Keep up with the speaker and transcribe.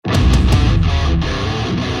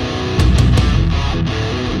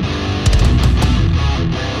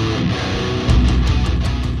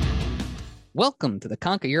Welcome to the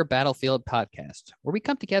Conquer Your Battlefield podcast, where we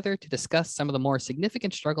come together to discuss some of the more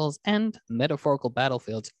significant struggles and metaphorical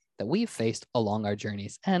battlefields that we've faced along our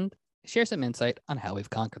journeys and share some insight on how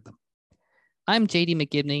we've conquered them. I'm JD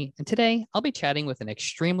McGibney, and today I'll be chatting with an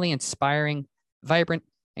extremely inspiring, vibrant,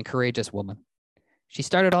 and courageous woman. She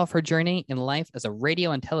started off her journey in life as a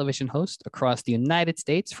radio and television host across the United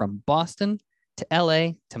States from Boston to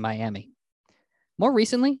LA to Miami. More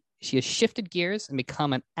recently, she has shifted gears and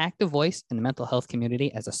become an active voice in the mental health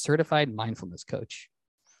community as a certified mindfulness coach.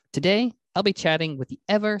 Today, I'll be chatting with the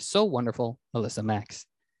ever so wonderful Melissa Maxx.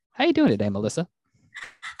 How are you doing today, Melissa?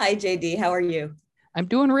 Hi, JD. How are you? I'm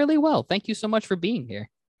doing really well. Thank you so much for being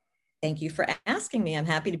here. Thank you for asking me. I'm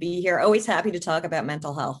happy to be here. Always happy to talk about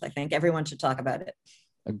mental health. I think everyone should talk about it.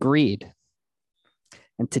 Agreed.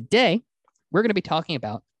 And today, we're going to be talking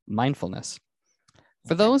about mindfulness.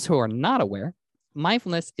 For those who are not aware,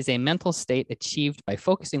 mindfulness is a mental state achieved by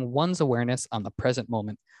focusing one's awareness on the present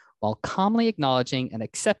moment while calmly acknowledging and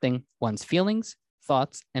accepting one's feelings,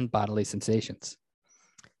 thoughts, and bodily sensations.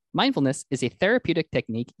 Mindfulness is a therapeutic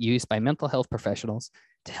technique used by mental health professionals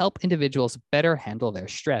to help individuals better handle their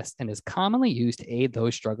stress and is commonly used to aid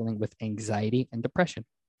those struggling with anxiety and depression.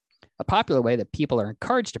 A popular way that people are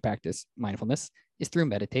encouraged to practice mindfulness is through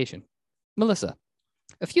meditation. Melissa,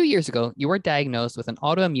 a few years ago, you were diagnosed with an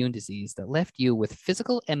autoimmune disease that left you with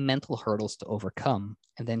physical and mental hurdles to overcome,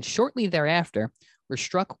 and then shortly thereafter, were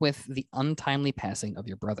struck with the untimely passing of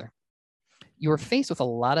your brother. You were faced with a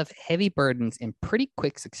lot of heavy burdens in pretty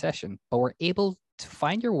quick succession, but were able to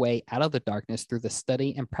find your way out of the darkness through the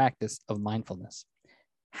study and practice of mindfulness.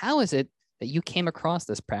 How is it that you came across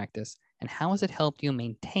this practice, and how has it helped you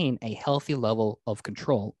maintain a healthy level of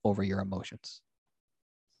control over your emotions?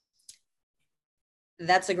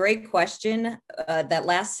 That's a great question. That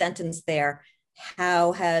last sentence there,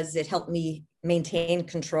 how has it helped me maintain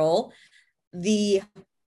control? The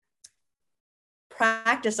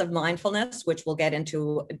practice of mindfulness, which we'll get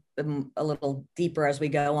into a little deeper as we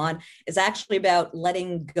go on, is actually about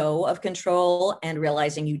letting go of control and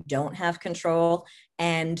realizing you don't have control.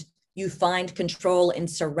 And you find control in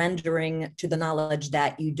surrendering to the knowledge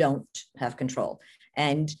that you don't have control.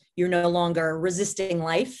 And you're no longer resisting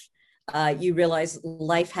life. You realize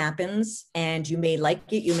life happens and you may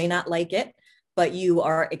like it, you may not like it, but you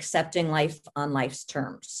are accepting life on life's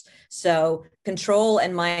terms. So control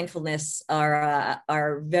and mindfulness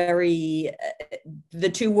are very, the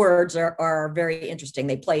two words are very interesting.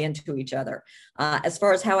 They play into each other. As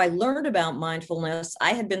far as how I learned about mindfulness,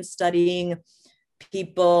 I had been studying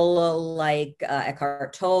people like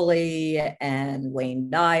Eckhart Tolle and Wayne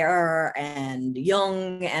Dyer and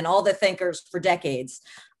Jung and all the thinkers for decades.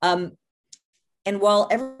 And while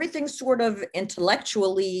everything sort of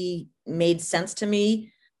intellectually made sense to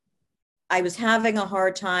me, I was having a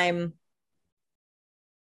hard time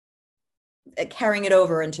carrying it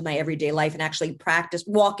over into my everyday life and actually practice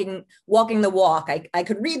walking the walk. I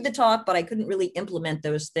could read the talk, but I couldn't really implement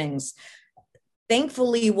those things.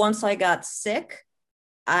 Thankfully, once I got sick,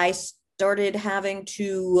 I started having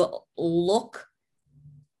to look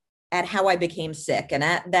at how I became sick. And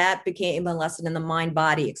that became a lesson in the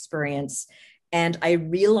mind-body experience. And I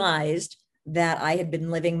realized that I had been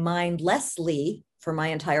living mindlessly for my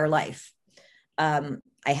entire life. I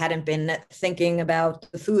hadn't been thinking about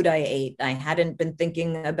the food I ate. I hadn't been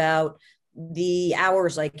thinking about the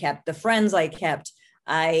hours I kept, the friends I kept.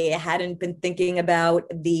 I hadn't been thinking about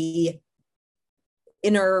the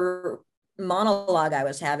inner monologue I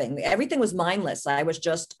was having. Everything was mindless. I was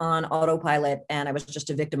just on autopilot and I was just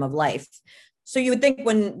a victim of life. So you would think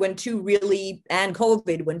when two really, and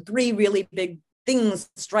COVID, when three really big things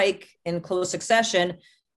strike in close succession,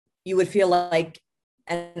 you would feel like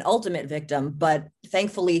an ultimate victim. But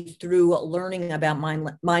thankfully, through learning about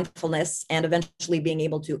mindfulness and eventually being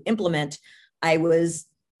able to implement, I was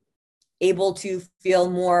able to feel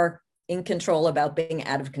more in control about being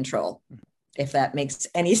out of control, if that makes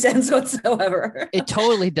any sense whatsoever. It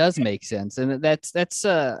totally does make sense. And that's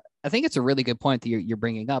I think it's a really good point that you're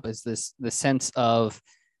bringing up, is the sense of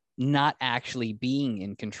not actually being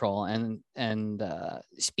in control. And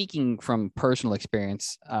speaking from personal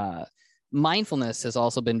experience, mindfulness has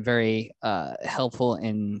also been very helpful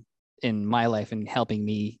in my life and helping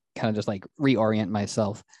me kind of just like reorient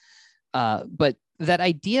myself. But that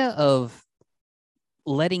idea of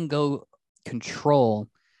letting go control,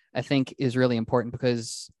 I think, is really important,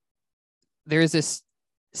 because there's this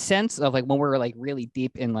sense of like when we're like really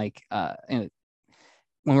deep in like when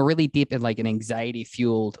we're really deep in like an anxiety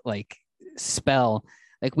fueled like spell,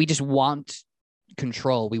 like we just want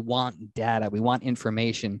control. We want data. We want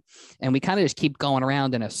information. And we kind of just keep going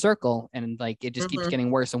around in a circle, and like it just keeps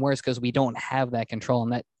getting worse and worse because we don't have that control.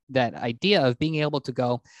 And that idea of being able to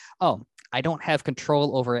go, oh, I don't have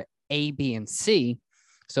control over A, B, and C,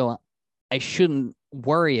 so I shouldn't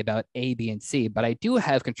worry about A, B, and C, but I do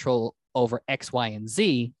have control over X, Y, and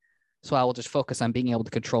Z. So I will just focus on being able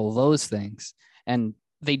to control those things. And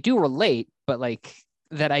they do relate, but like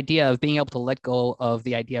that idea of being able to let go of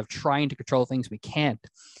the idea of trying to control things we can't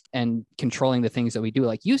and controlling the things that we do.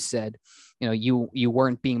 Like you said, you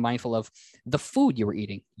weren't being mindful of the food you were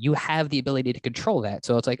eating. You have the ability to control that.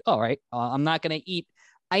 So it's like, all right, I'm not going to eat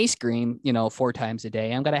ice cream, 4 times a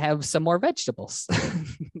day. I'm going to have some more vegetables.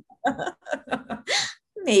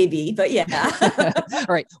 Maybe, but yeah. All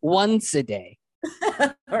right. Once a day. All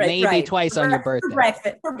right, maybe twice on your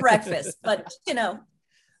birthday. For breakfast, but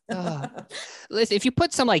listen, if you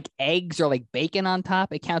put some like eggs or like bacon on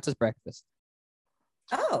top, it counts as breakfast.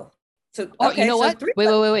 Oh, so okay, oh, you know so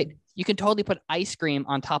what? Wait. You can totally put ice cream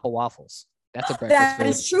on top of waffles. That's a breakfast that food.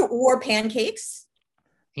 Is true. Or pancakes.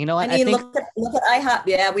 You know what? I mean, look at IHOP.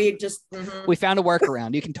 Yeah, we found a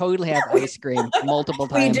workaround. You can totally have ice cream multiple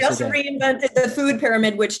times. We just reinvented the food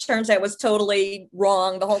pyramid, which turns out was totally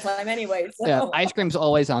wrong the whole time anyway. So. Yeah, ice cream's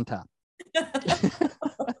always on top.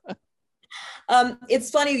 It's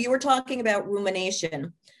funny, you were talking about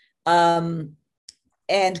rumination and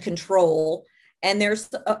control, and there's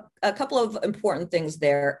a couple of important things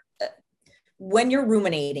there. When you're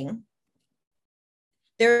ruminating,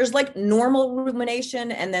 there's like normal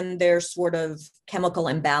rumination, and then there's sort of chemical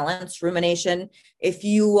imbalance rumination. If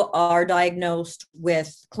you are diagnosed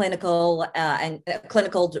with clinical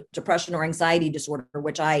depression or anxiety disorder,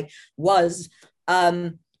 which I was,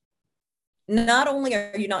 not only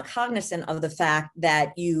are you not cognizant of the fact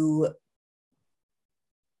that you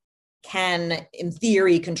can, in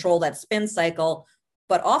theory, control that spin cycle,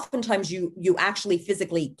 but oftentimes you actually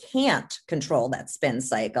physically can't control that spin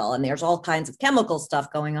cycle. And there's all kinds of chemical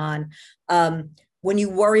stuff going on. When you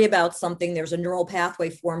worry about something, there's a neural pathway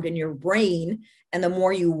formed in your brain. And the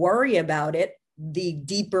more you worry about it, the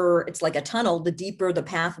deeper, it's like a tunnel, the deeper the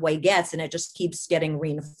pathway gets, and it just keeps getting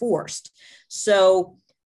reinforced. So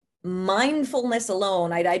mindfulness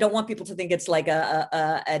alone, I don't want people to think it's like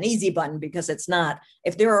an easy button, because it's not.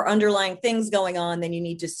 If there are underlying things going on, then you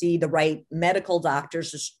need to see the right medical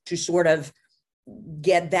doctors to sort of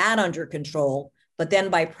get that under control. But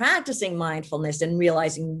then by practicing mindfulness and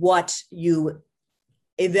realizing what you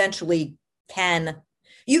eventually can,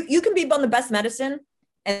 you can be on the best medicine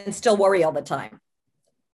and still worry all the time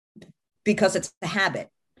because it's a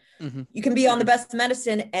habit. Mm-hmm. You can be on the best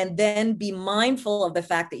medicine and then be mindful of the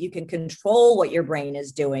fact that you can control what your brain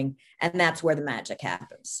is doing. And that's where the magic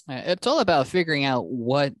happens. It's all about figuring out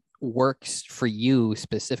what works for you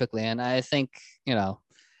specifically. And I think,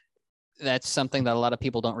 that's something that a lot of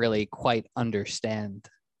people don't really quite understand.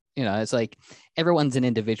 It's like everyone's an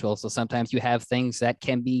individual. So sometimes you have things that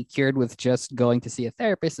can be cured with just going to see a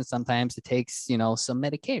therapist. And sometimes it takes, some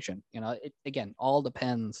medication. It, again, all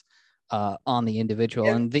depends on the individual.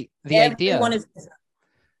 And the idea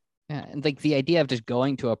and like the idea of just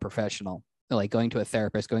going to a professional, like going to a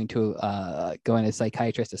therapist, going to a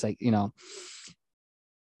psychiatrist, it's like,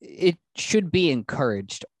 it should be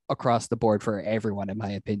encouraged across the board for everyone, in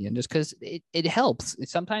my opinion, just because it helps.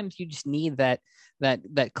 Sometimes you just need that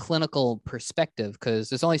clinical perspective, because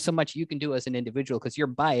there's only so much you can do as an individual, because you're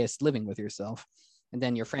biased living with yourself. And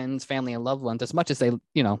then your friends, family, and loved ones, as much as they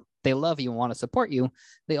love you and want to support you,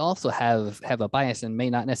 they also have a bias and may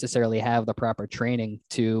not necessarily have the proper training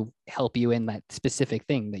to help you in that specific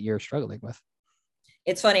thing that you're struggling with.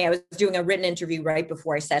 It's funny. I was doing a written interview right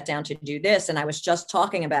before I sat down to do this, and I was just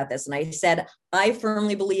talking about this. And I said, I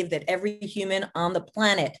firmly believe that every human on the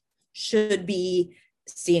planet should be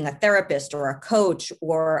seeing a therapist or a coach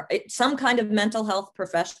or some kind of mental health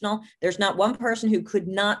professional. There's not one person who could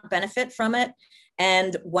not benefit from it.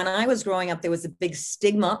 And when I was growing up, there was a big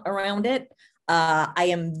stigma around it. I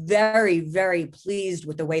am very, very pleased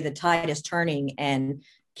with the way the tide is turning, and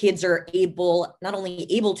kids are not only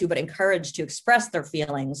able to, but encouraged to express their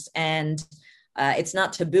feelings. And it's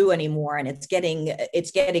not taboo anymore. And it's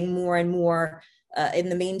getting more and more in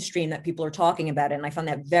the mainstream that people are talking about it. And I found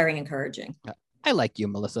that very encouraging. I like you,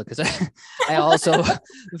 Melissa, because I also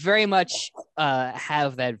very much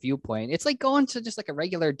have that viewpoint. It's like going to just like a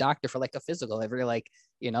regular doctor for like a physical every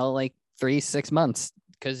 3-6 months,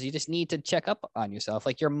 because you just need to check up on yourself.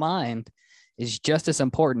 Like your mind is just as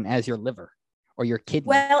important as your liver or your kidney.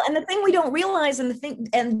 Well, and the thing we don't realize,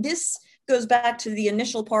 and this goes back to the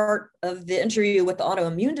initial part of the interview with the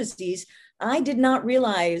autoimmune disease, I did not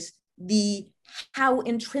realize the how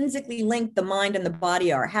intrinsically linked the mind and the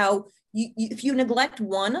body are, how if you neglect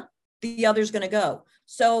one, the other's going to go.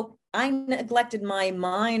 So I neglected my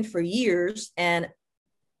mind for years, and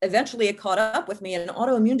eventually it caught up with me. And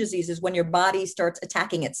autoimmune disease is when your body starts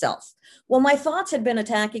attacking itself. Well, my thoughts had been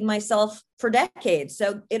attacking myself for decades.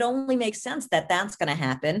 So it only makes sense that that's going to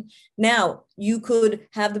happen. Now, you could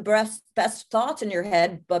have the best thoughts in your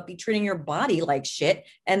head, but be treating your body like shit.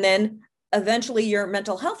 And then eventually your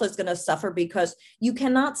mental health is going to suffer, because you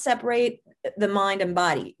cannot separate the mind and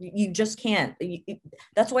body. You just can't.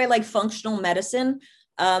 That's why I like functional medicine.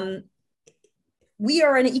 We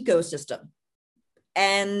are an ecosystem,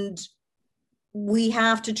 and we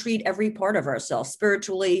have to treat every part of ourselves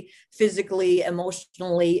spiritually, physically,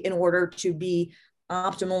 emotionally, in order to be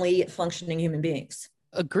optimally functioning human beings.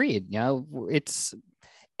 Agreed. You know,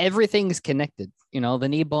 everything's connected. You know, the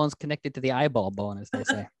knee bone's connected to the eyeball bone, as they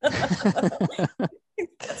say.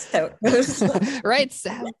 That's how it goes. Right.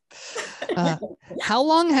 How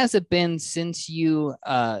long has it been since you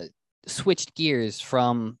switched gears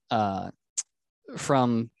from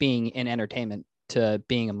being in entertainment to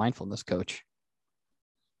being a mindfulness coach?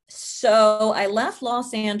 So I left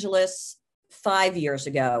Los Angeles 5 years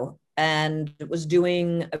ago, and it was at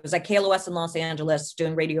KLOS in Los Angeles,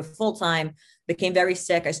 doing radio full time, became very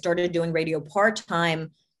sick. I started doing radio part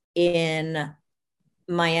time in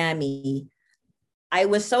Miami. I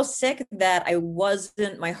was so sick that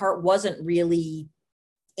my heart wasn't really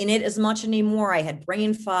in it as much anymore. I had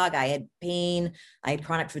brain fog, I had pain, I had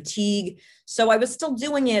chronic fatigue. So I was still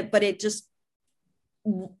doing it, but it just,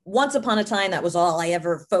 once upon a time, that was all I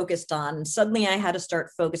ever focused on. Suddenly I had to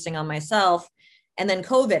start focusing on myself. And then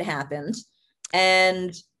COVID happened,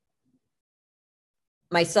 and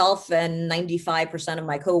myself and 95% of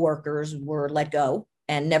my coworkers were let go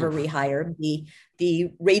and never rehired.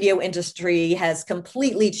 The radio industry has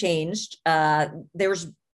completely changed. There's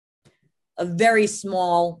a very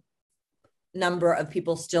small number of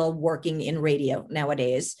people still working in radio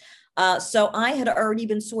nowadays. So I had already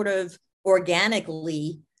been sort of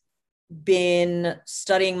organically been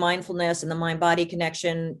studying mindfulness and the mind-body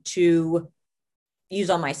connection to use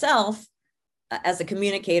on myself as a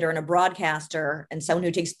communicator and a broadcaster and someone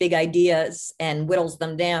who takes big ideas and whittles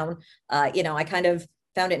them down. I kind of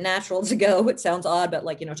found it natural to go, it sounds odd, but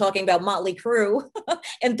talking about Motley Crue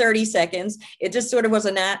in 30 seconds, it just sort of was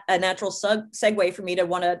a natural segue for me to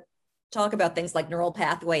want to talk about things like neural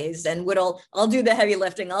pathways and I'll do the heavy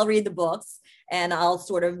lifting, I'll read the books, and I'll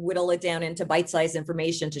sort of whittle it down into bite-sized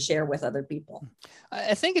information to share with other people.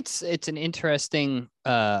 I think it's an interesting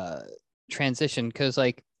transition, because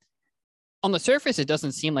on the surface, it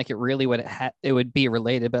doesn't seem like it really would be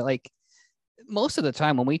related, but most of the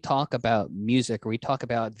time when we talk about music or we talk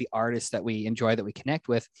about the artists that we enjoy, that we connect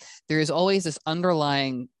with, there is always this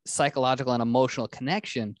underlying psychological and emotional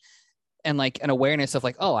connection, and an awareness of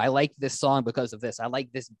oh, I like this song because of this. I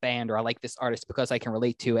like this band, or I like this artist because I can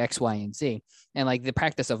relate to X, Y, and Z. And the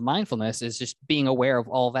practice of mindfulness is just being aware of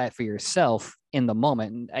all that for yourself in the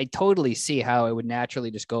moment. And I totally see how it would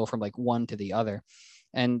naturally just go from one to the other.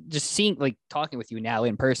 And just seeing, talking with you now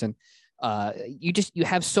in person, you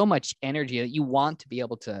have so much energy that you want to be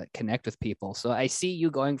able to connect with people. So I see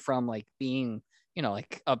you going from being,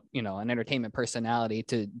 an entertainment personality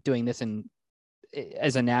to doing this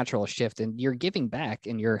as a natural shift, and you're giving back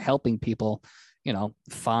and you're helping people,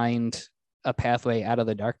 find a pathway out of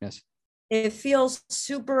the darkness. It feels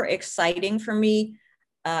super exciting for me.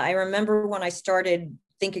 I remember when I started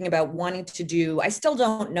thinking about wanting to do, I still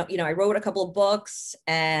don't know, I wrote a couple of books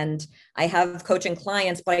and I have coaching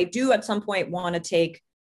clients, but I do at some point want to take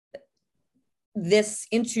this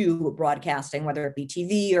into broadcasting, whether it be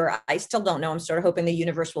TV or I still don't know. I'm sort of hoping the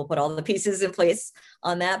universe will put all the pieces in place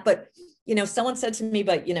on that. But, someone said to me,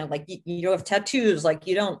 but, you have tattoos,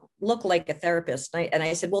 you don't look like a therapist. And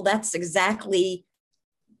I said, well, that's exactly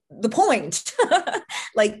the point.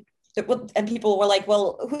 And people were like,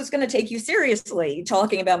 well, who's going to take you seriously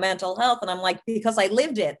talking about mental health? And I'm like, because I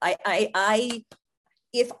lived it.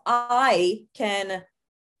 If I can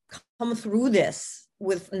come through this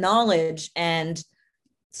with knowledge and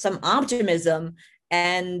some optimism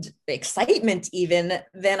and excitement even,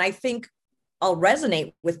 then I think I'll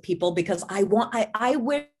resonate with people, because I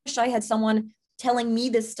wish I had someone telling me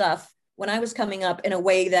this stuff when I was coming up in a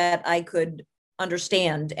way that I could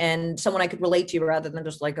understand, and someone I could relate to, rather than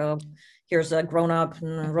just oh, here's a grown up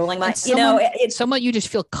and rolling my, it's someone you just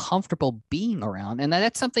feel comfortable being around. And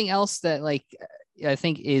that's something else that I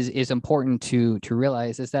think is important to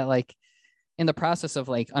realize, is that in the process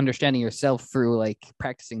of understanding yourself through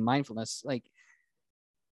practicing mindfulness,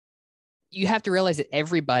 you have to realize that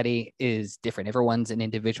everybody is different. Everyone's an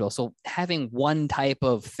individual. So having one type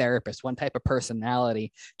of therapist, one type of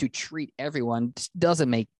personality to treat everyone just doesn't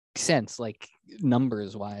make sense, like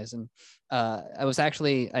numbers wise. And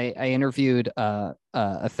I interviewed a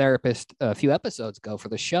therapist a few episodes ago for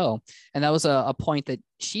the show, and that was a point that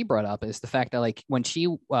she brought up, is the fact that like when she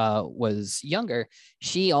was younger,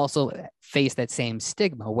 she also faced that same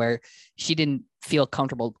stigma where she didn't feel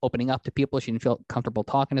comfortable opening up to people. She didn't feel comfortable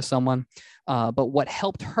talking to someone. But what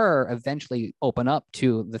helped her eventually open up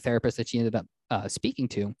to the therapist that she ended up speaking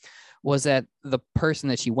to was that the person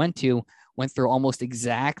that she went through almost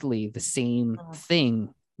exactly the same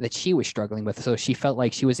thing that she was struggling with. So she felt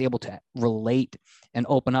like she was able to relate and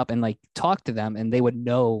open up and like talk to them, and they would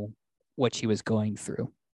know what she was going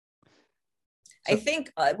through. So, I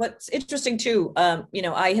think what's interesting too,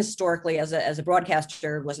 I historically as a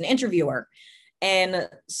broadcaster was an interviewer, and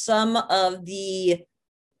some of the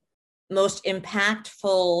most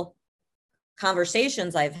impactful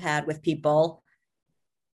conversations I've had with people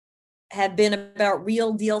have been about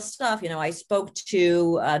real deal stuff. I spoke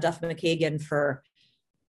to Duff McKagan for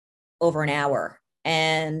over an hour,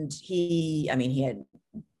 and he had,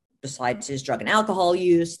 besides his drug and alcohol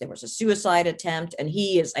use, there was a suicide attempt, and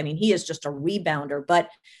he is just a rebounder. But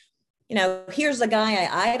here's a guy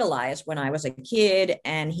I idolized when I was a kid,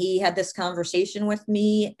 and he had this conversation with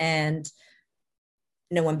me, and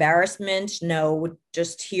no embarrassment, no,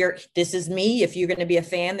 just here, this is me. If you're going to be a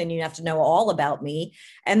fan, then you have to know all about me.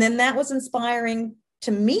 And then that was inspiring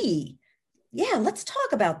to me. Yeah, let's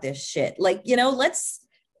talk about this shit. Like,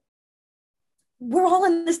 we're all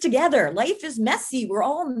in this together. Life is messy. We're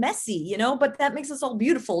all messy, but that makes us all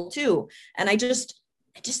beautiful too. And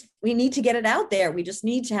we need to get it out there. We just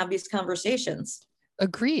need to have these conversations.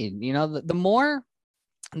 Agreed.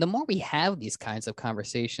 The more we have these kinds of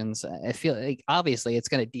conversations, I feel like obviously it's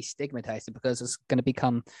going to destigmatize it because it's going to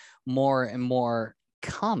become more and more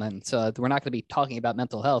common. So we're not going to be talking about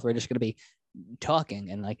mental health. We're just going to be talking,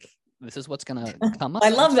 and like, this is what's going to come up. I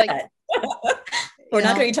love that. We're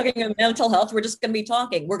not going to be talking about mental health. We're just going to be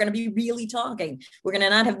talking. We're going to be really talking. We're going to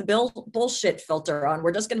not have the bullshit filter on.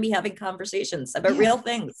 We're just going to be having conversations about real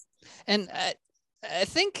things. And I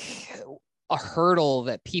think a hurdle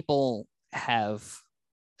that people have,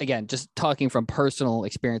 again, just talking from personal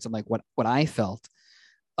experience and like what I felt,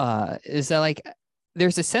 is that like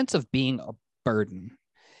there's a sense of being a burden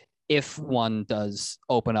if one does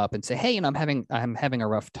open up and say, hey, I'm having a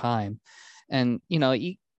rough time. And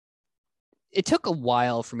it took a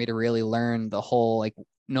while for me to really learn the whole like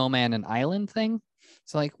no man an island thing.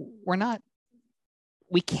 So like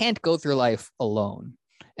we can't go through life alone.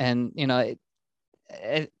 And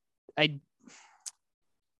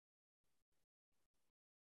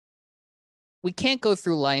we can't go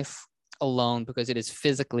through life alone because it is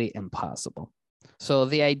physically impossible. So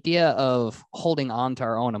the idea of holding on to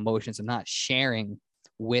our own emotions and not sharing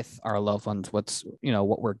with our loved ones what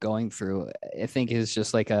we're going through, I think is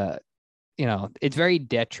just like it's very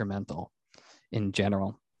detrimental in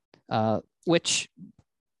general. Which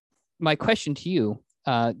my question to you,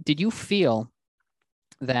 did you feel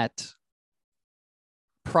that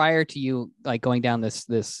prior to you like going down this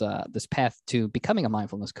path to becoming a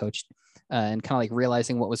mindfulness coach, and kind of like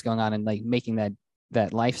realizing what was going on and like making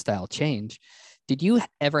that lifestyle change, did you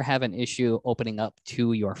ever have an issue opening up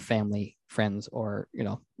to your family, friends, or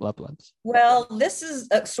loved ones? Well, this is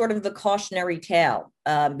sort of the cautionary tale,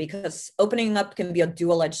 because opening up can be a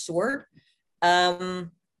dual-edged sword.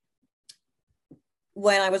 When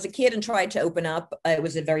I was a kid and tried to open up, it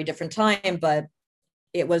was a very different time, but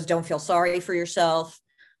it was don't feel sorry for yourself,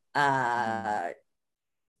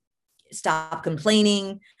 stop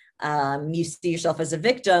complaining, you see yourself as a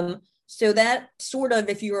victim. So that sort of,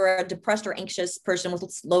 if you're a depressed or anxious person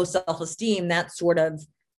with low self-esteem, that sort of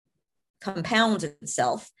compounds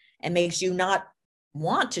itself and makes you not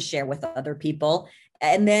want to share with other people.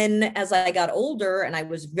 And then as I got older and I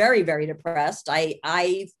was very, very depressed, I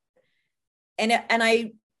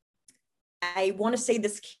want to say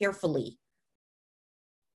this carefully.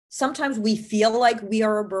 Sometimes we feel like we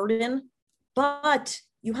are a burden, but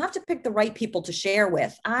you have to pick the right people to share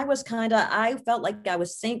with. I felt like I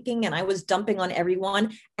was sinking and I was dumping on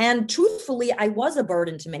everyone. And truthfully, I was a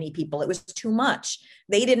burden to many people. It was too much.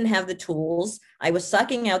 They didn't have the tools. I was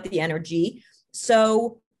sucking out the energy.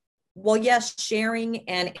 So, well, yes, sharing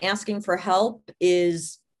and asking for help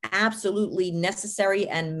is absolutely necessary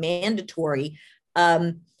and mandatory.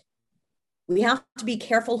 We have to be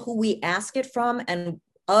careful who we ask it from and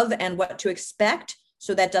what to expect.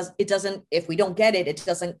 So that if we don't get it, it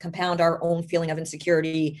doesn't compound our own feeling of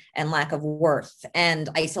insecurity and lack of worth and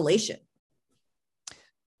isolation.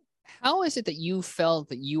 How is it that you felt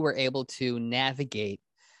that you were able to navigate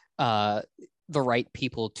the right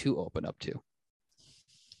people to open up to?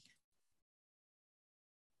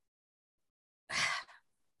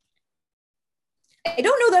 I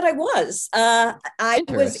don't know that I was. I was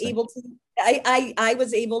Interesting. able to. I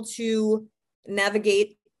was able to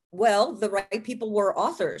navigate well. The right people were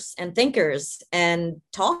authors and thinkers and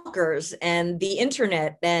talkers and the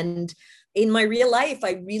internet. And in my real life,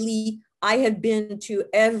 I had been to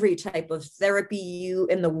every type of therapy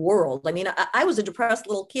in the world. I mean, I was a depressed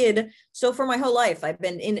little kid. So for my whole life, I've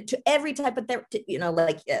been into every type of therapy,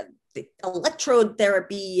 like the electrode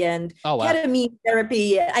therapy and Oh, wow. ketamine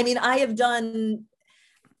therapy. I mean, I have done,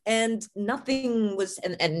 and nothing was,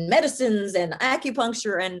 and medicines and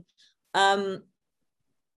acupuncture. And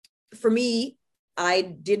for me,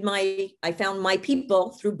 I found my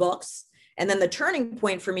people through books. And then the turning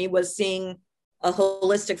point for me was seeing a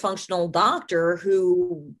holistic functional doctor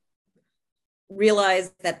who made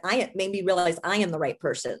me realize I am the right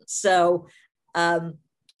person. So I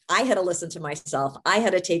had to listen to myself. I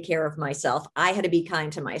had to take care of myself. I had to be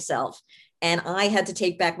kind to myself. And I had to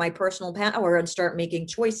take back my personal power and start making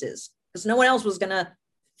choices, because no one else was going to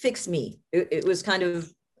fix me. It was kind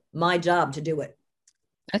of my job to do it.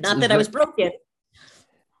 Not that I was broken.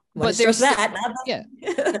 But there's that.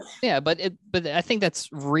 Yeah. But I think that's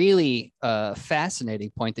really a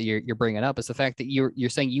fascinating point that you're bringing up, is the fact that you're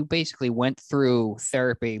saying you basically went through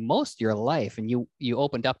therapy most of your life, and you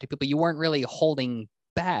opened up to people. You weren't really holding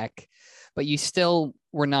back, but you still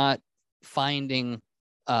were not finding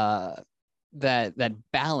that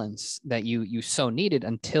balance that you so needed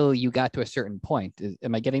until you got to a certain point.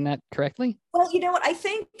 Am I getting that correctly? Well, you know what? I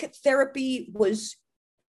think therapy was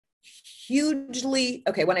hugely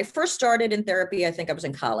okay. When I first started in therapy, I think I was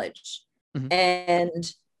in college. Mm-hmm.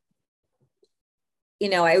 And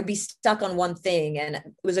I would be stuck on one thing, and it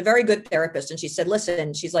was a very good therapist. And she said,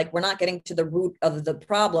 listen, she's like, we're not getting to the root of the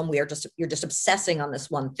problem. You're just obsessing on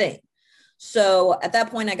this one thing. So at that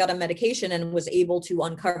point, I got a medication and was able to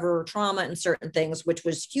uncover trauma and certain things, which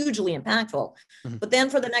was hugely impactful. Mm-hmm. But then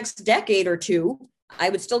for the next decade or two, I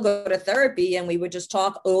would still go to therapy, and we would just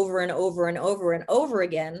talk over and over and over and over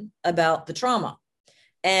again about the trauma.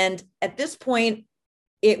 And at this point,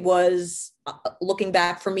 it was, looking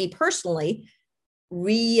back for me personally,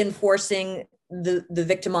 reinforcing the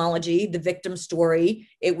victimology, the victim story.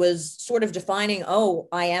 It was sort of defining, oh,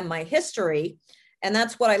 I am my history. And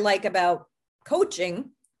that's what I like about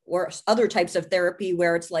coaching or other types of therapy,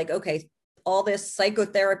 where it's like, okay, all this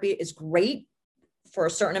psychotherapy is great for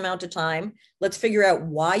a certain amount of time. Let's figure out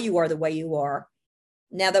why you are the way you are.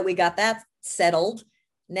 Now that we got that settled,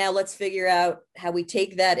 now let's figure out how we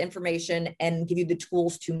take that information and give you the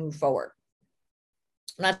tools to move forward.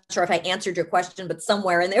 I'm not sure if I answered your question, but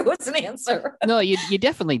somewhere in there was an answer. No, you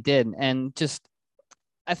definitely did. And just,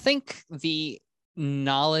 I think the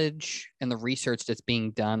knowledge and the research that's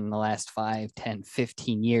being done in the last 5, 10,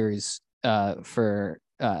 15 years for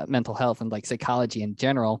mental health and like psychology in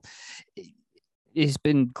general has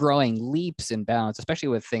been growing leaps and bounds, especially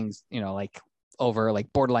with things, like over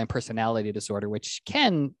like borderline personality disorder, which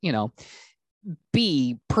can,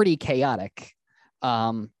 be pretty chaotic.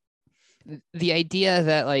 The idea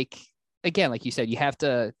that, like, again, like you said, you have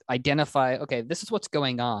to identify, okay, this is what's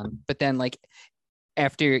going on. But then, like,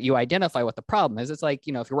 after you identify what the problem is, it's like,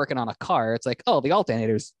 if you're working on a car, it's like, oh, the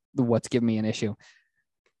alternator's what's giving me an issue.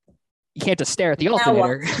 You can't just stare at the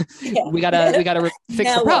alternator. Yeah. we gotta fix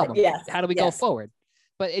now the problem. Yes. How do we go forward?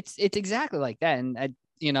 But it's exactly like that. And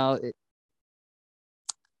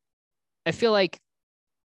I feel like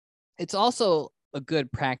it's also a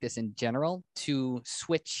good practice in general to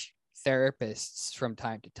switch therapists from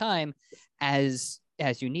time to time as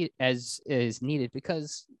is needed,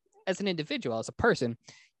 because as an individual, as a person,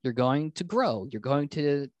 you're going to grow, you're going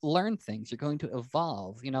to learn things, you're going to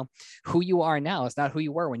evolve. Who you are now is not who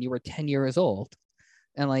you were when you were 10 years old.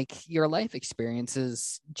 And like, your life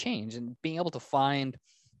experiences change, and being able to find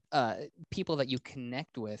people that you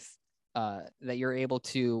connect with, that you're able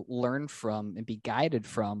to learn from and be guided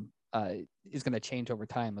from, is going to change over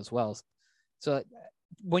time as well. So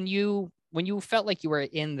when you felt like you were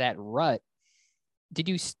in that rut, did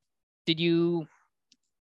you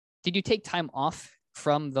take time off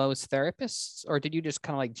from those therapists, or did you just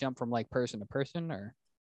kind of like jump from like person to person? Or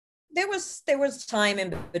there was time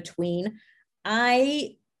in between.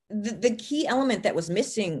 The key element that was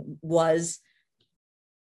missing was,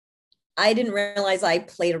 I didn't realize I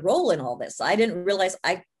played a role in all this. I didn't realize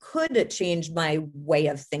I could change my way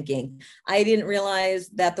of thinking. I didn't realize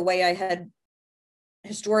that the way I had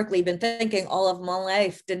historically been thinking all of my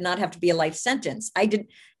life did not have to be a life sentence.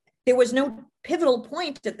 there was no pivotal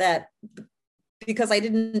point at that, because I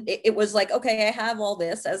didn't, it was like, okay, I have all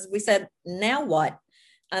this, as we said, now what?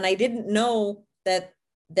 And I didn't know that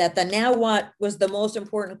the now what was the most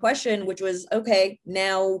important question, which was, okay,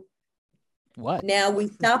 now What? now we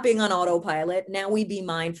stop being on autopilot. Now we be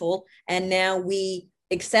mindful. And now we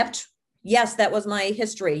accept, yes, that was my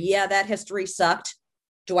history. Yeah, that history sucked.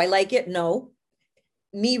 Do I like it? No.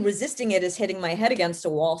 Me resisting it is hitting my head against a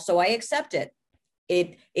wall. So I accept it.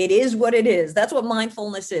 It is what it is. That's what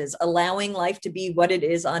mindfulness is, allowing life to be what it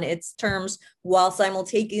is on its terms, while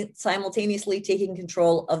simultaneously taking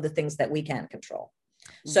control of the things that we can control.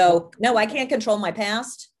 So no, I can't control my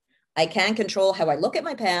past. I can control how I look at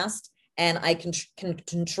my past, and I can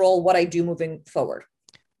control what I do moving forward.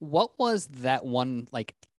 What was that one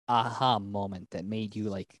like aha moment that made you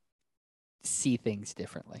like see things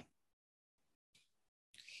differently?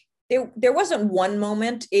 There wasn't one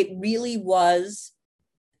moment. It really was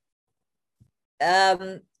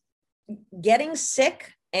getting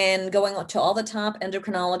sick and going to all the top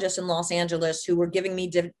endocrinologists in Los Angeles who were giving me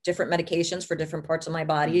different medications for different parts of my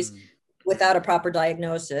bodies without a proper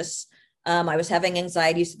diagnosis. I was having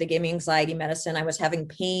anxiety, so they gave me anxiety medicine. I was having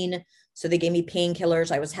pain, so they gave me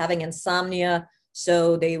painkillers. I was having insomnia,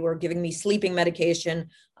 so they were giving me sleeping medication.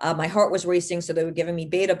 My heart was racing, so they were giving me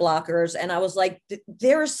beta blockers. And I was like,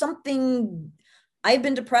 there is something, I've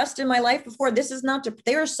been depressed in my life before. This is not,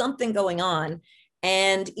 there is something going on.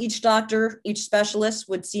 And each doctor, each specialist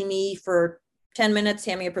would see me for 10 minutes,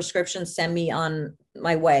 hand me a prescription, send me on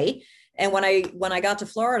my way. And when I got to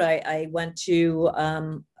Florida, I went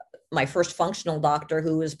to my first functional doctor,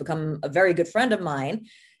 who has become a very good friend of mine.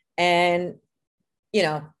 And, you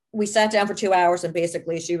know, we sat down for 2 hours, and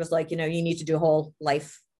basically she was like, you know, you need to do a whole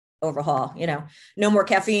life overhaul, you know, no more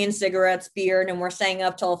caffeine, cigarettes, beer, no more staying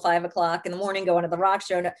up till 5 o'clock in the morning, going to the rock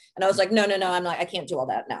show. And I was like, no, I'm not, I can't do all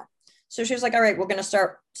that now. So she was like, all right, we're going to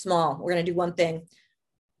start small. We're going to do one thing.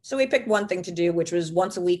 So we picked one thing to do, which was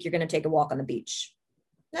once a week, you're going to take a walk on the beach.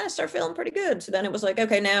 Then I started feeling pretty good. So then it was like,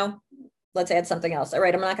 okay, now let's add something else. All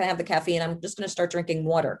right, I'm not going to have the caffeine. I'm just going to start drinking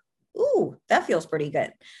water. Ooh, that feels pretty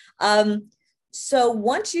good. So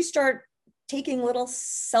once you start taking little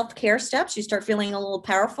self-care steps, you start feeling a little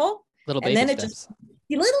powerful. Little baby steps.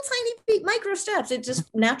 Little tiny micro steps. It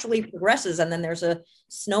just naturally progresses. And then there's a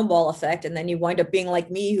snowball effect. And then you wind up being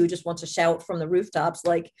like me, who just wants to shout from the rooftops,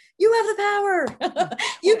 like, you have the power.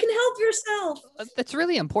 You can help yourself. That's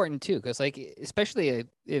really important too. Cause like, especially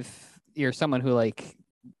if you're someone who like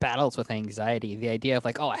battles with anxiety, the idea of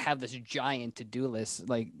like, oh, I have this giant to-do list,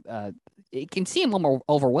 like, it can seem a little more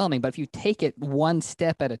overwhelming, but if you take it one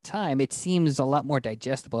step at a time, it seems a lot more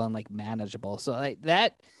digestible and like manageable. So like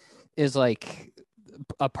that is like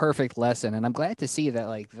a perfect lesson. And I'm glad to see that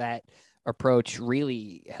like that approach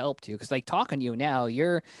really helped you. Cause like talking to you now,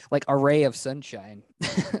 you're like a ray of sunshine.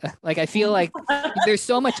 Like, I feel like there's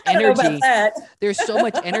so much energy. There's so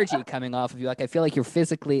much energy coming off of you. Like, I feel like you're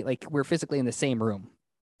physically, like we're physically in the same room.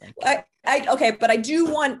 Okay, but I do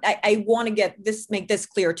want, I want to make this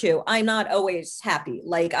clear too. I'm not always happy.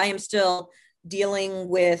 Like, I am still dealing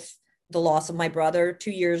with the loss of my brother 2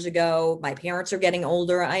 years ago. My parents are getting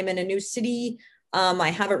older. I'm in a new city. I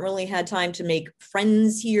haven't really had time to make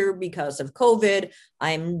friends here because of COVID.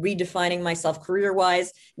 I'm redefining myself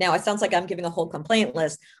career-wise. Now, it sounds like I'm giving a whole complaint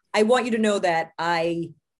list. I want you to know that I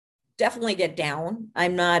definitely get down.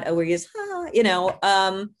 I'm not always,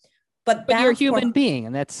 but you're a human being,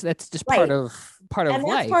 and that's just right. part of and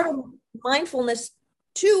life. That's part of mindfulness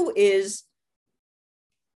too. Is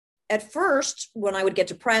at first, when I would get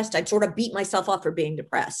depressed, I'd sort of beat myself up for being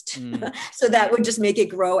depressed. So that would just make it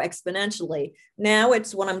grow exponentially. Now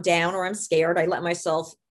it's when I'm down or I'm scared, I let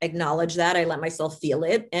myself acknowledge that. I let myself feel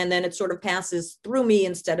it. And then it sort of passes through me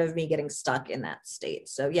instead of me getting stuck in that state.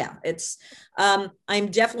 So yeah, it's, I'm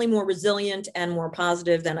definitely more resilient and more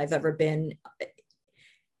positive than I've ever been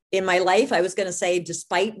in my life. I was going to say,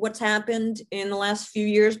 despite what's happened in the last few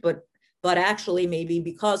years, but actually maybe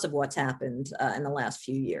because of what's happened in the last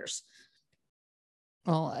few years.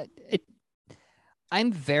 Well,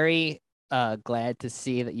 I'm very glad to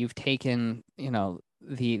see that you've taken,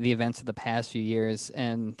 the events of the past few years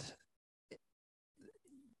and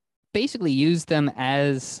basically used them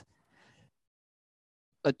as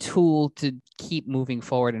a tool to keep moving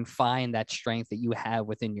forward and find that strength that you have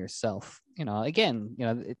within yourself. Again,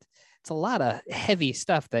 it's a lot of heavy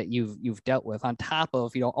stuff that you've dealt with on top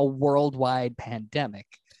of, a worldwide pandemic.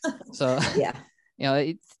 So, yeah,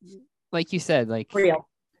 it's like you said, like real.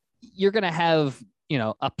 You're going to have,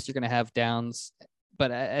 ups, you're going to have downs.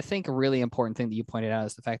 But I think a really important thing that you pointed out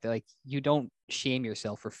is the fact that like, you don't shame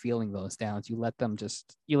yourself for feeling those downs. You let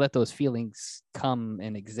those feelings come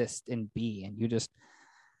and exist and be, and you just,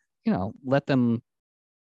 let them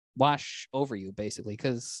wash over you, basically.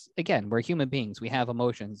 Because again, we're human beings. We have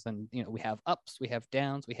emotions, and we have ups, we have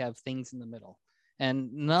downs, we have things in the middle,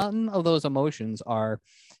 and none of those emotions are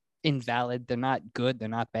invalid. They're not good, they're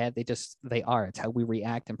not bad. They are. It's how we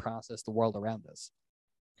react and process the world around us.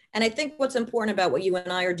 And I think what's important about what you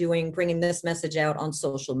and I are doing, bringing this message out on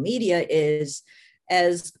social media, is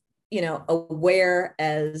as aware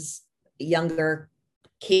as younger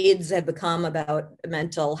kids have become about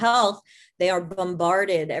mental health, they are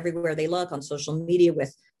bombarded everywhere they look on social media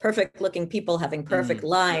with perfect looking people having perfect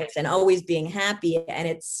lives and always being happy. And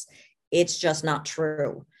it's just not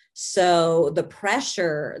true. So the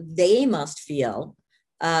pressure they must feel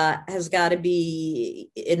has got to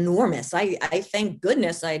be enormous. I thank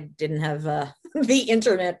goodness I didn't have the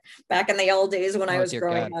internet back in the old days when I was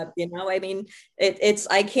growing up. I mean,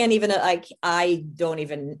 I can't even, I don't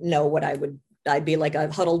even know what I'd be like,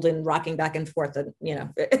 huddled and rocking back and forth, and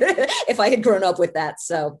if I had grown up with that.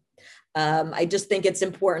 So I just think it's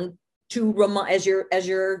important to remind, as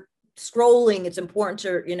you're scrolling, it's important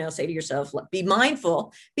to say to yourself, be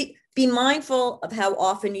mindful. Be mindful of how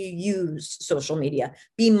often you use social media.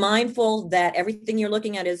 Be mindful that everything you're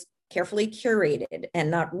looking at is carefully curated and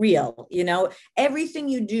not real. Everything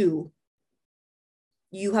you do,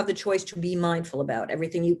 you have the choice to be mindful about.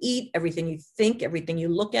 Everything you eat, everything you think, everything you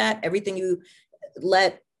look at, everything you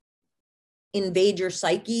let invade your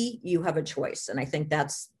psyche, you have a choice. And I think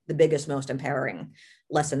that's the biggest, most empowering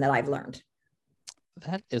lesson that I've learned.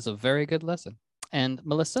 That is a very good lesson. And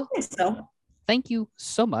Melissa, thank you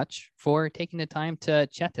so much for taking the time to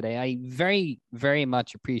chat today. I very, very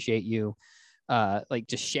much appreciate you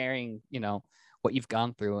just sharing, what you've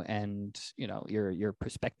gone through, and, your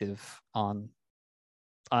perspective on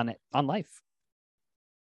life.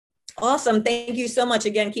 Awesome. Thank you so much.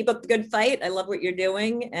 Again, keep up the good fight. I love what you're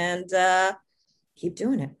doing, and keep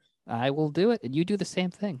doing it. I will do it, and you do the same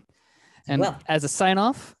thing. And as a sign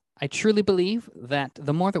off, I truly believe that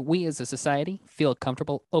the more that we as a society feel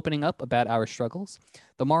comfortable opening up about our struggles,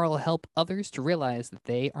 the more it will help others to realize that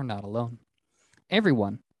they are not alone.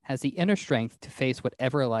 Everyone has the inner strength to face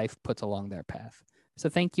whatever life puts along their path. So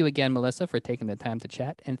thank you again, Melissa, for taking the time to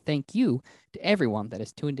chat, and thank you to everyone that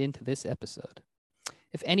has tuned into this episode.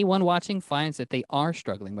 If anyone watching finds that they are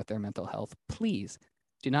struggling with their mental health, please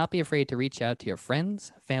do not be afraid to reach out to your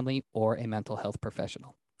friends, family, or a mental health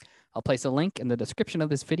professional. I'll place a link in the description of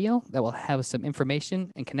this video that will have some information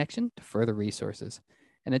and connection to further resources.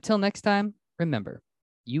 And until next time, remember,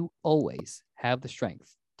 you always have the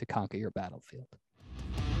strength to conquer your battlefield.